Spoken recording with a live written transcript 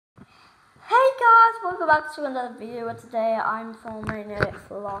guys, welcome back to another video. Today I'm filming it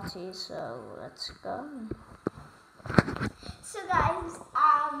for Lottie, so let's go. So guys,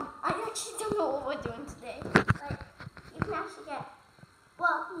 I actually don't know what we're doing today. Like, you can actually get,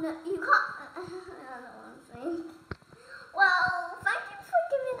 well, no, you can't, I don't know what I'm saying. Well, thank you for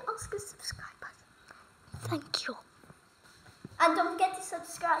giving Oscar a subscribe button. Thank you. And don't forget to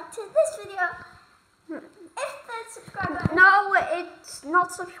subscribe to this video. If the subscribe button... No, it's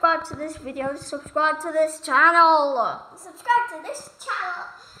not subscribe to this video, subscribe to this channel. Subscribe to this channel.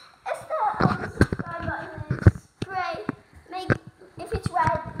 If the subscribe button is grey, if it's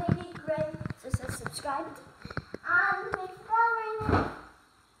red, make it grey, so it says subscribed. And make the bell ring.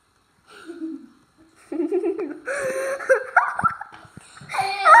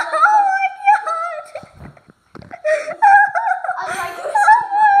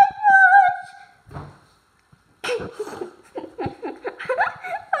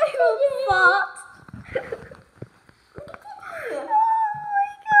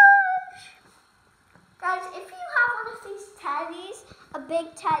 A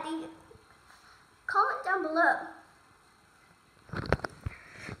big teddy, comment down below.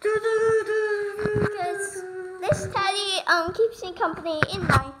 Because this teddy keeps me company in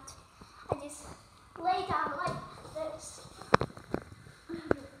night. I just lay down like this.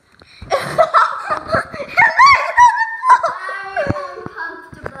 Very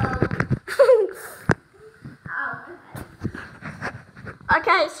uncomfortable.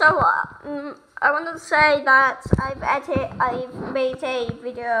 Okay, so I wanted to say that I've made a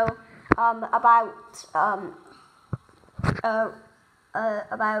video about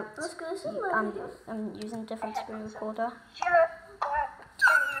I'm using a different screen recorder.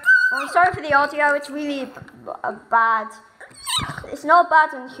 I'm sorry for the audio, it's really bad. It's not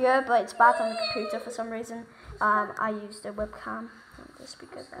bad on here, but it's bad on the computer for some reason. I used a webcam on the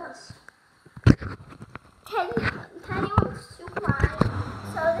speaker guys. Teddy wants to climb,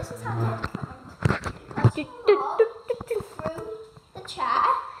 so this is how Teddy climbs. He falls through the chair.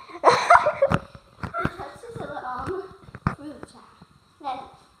 He touches his arm through the chair. Then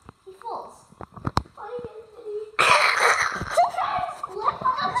he falls. What are you going to do? Guys, look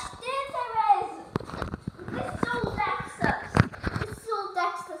how much stairs there is. This is all Dexter's. This is all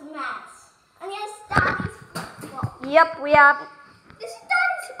Dexter's mats. And he has Daddy's flip-flop. Yep, we have. This is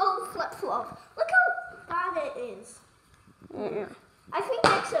Daddy's old flip-flop. Look how bad it is. Yeah. I think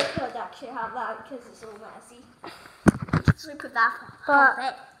Dexter could actually have that because it's all messy. So we put that But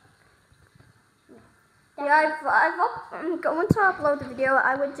bit. yeah, I'm going to upload the video.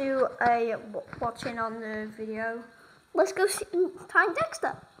 I would do a watching on the video. Let's go find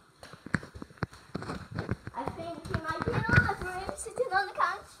Dexter. I think he might be in another room sitting on the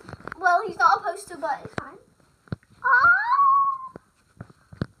couch. Well, he's not supposed to, but it's fine.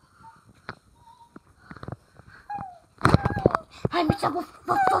 Hi, Michelle.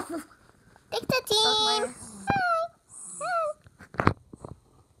 Dexter team.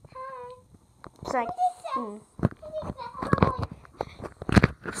 It's like,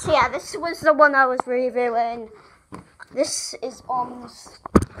 So yeah, this was the one I was reviewing. This is on this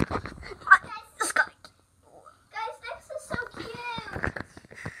guy. Guys, Dexter's so cute.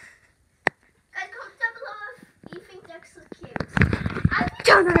 Guys, comment down below if you think Dexter's cute.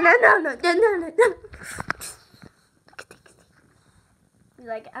 No.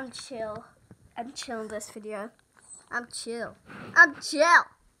 Like, I'm chill. I'm chill in this video. I'm chill.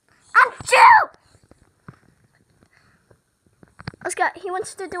 Let's go. He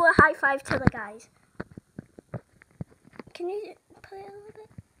wants to do a high five to the guys. Can you play a little bit?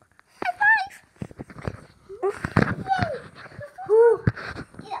 High five!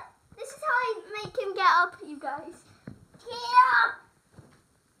 Yeah, this is how I make him get up, you guys.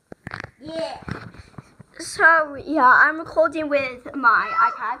 Yeah. So yeah, I'm recording with my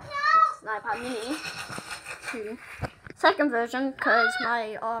iPad. It's an iPad Mini. Second version, because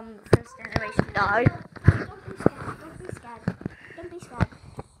my first generation died. Don't be scared.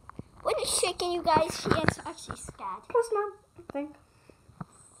 When it's shaking, you guys, he gets actually scared. Postman, I think.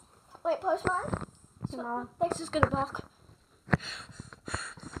 Wait, Postman? No. Dexter's gonna bark.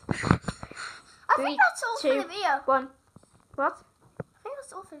 I think that's all for the video. 1. What? I think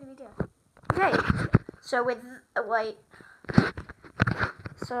that's all for the video. Okay. So with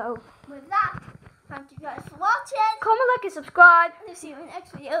So with that, thank you guys for watching. comment, like, and subscribe. And see you in the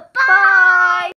next video. Bye.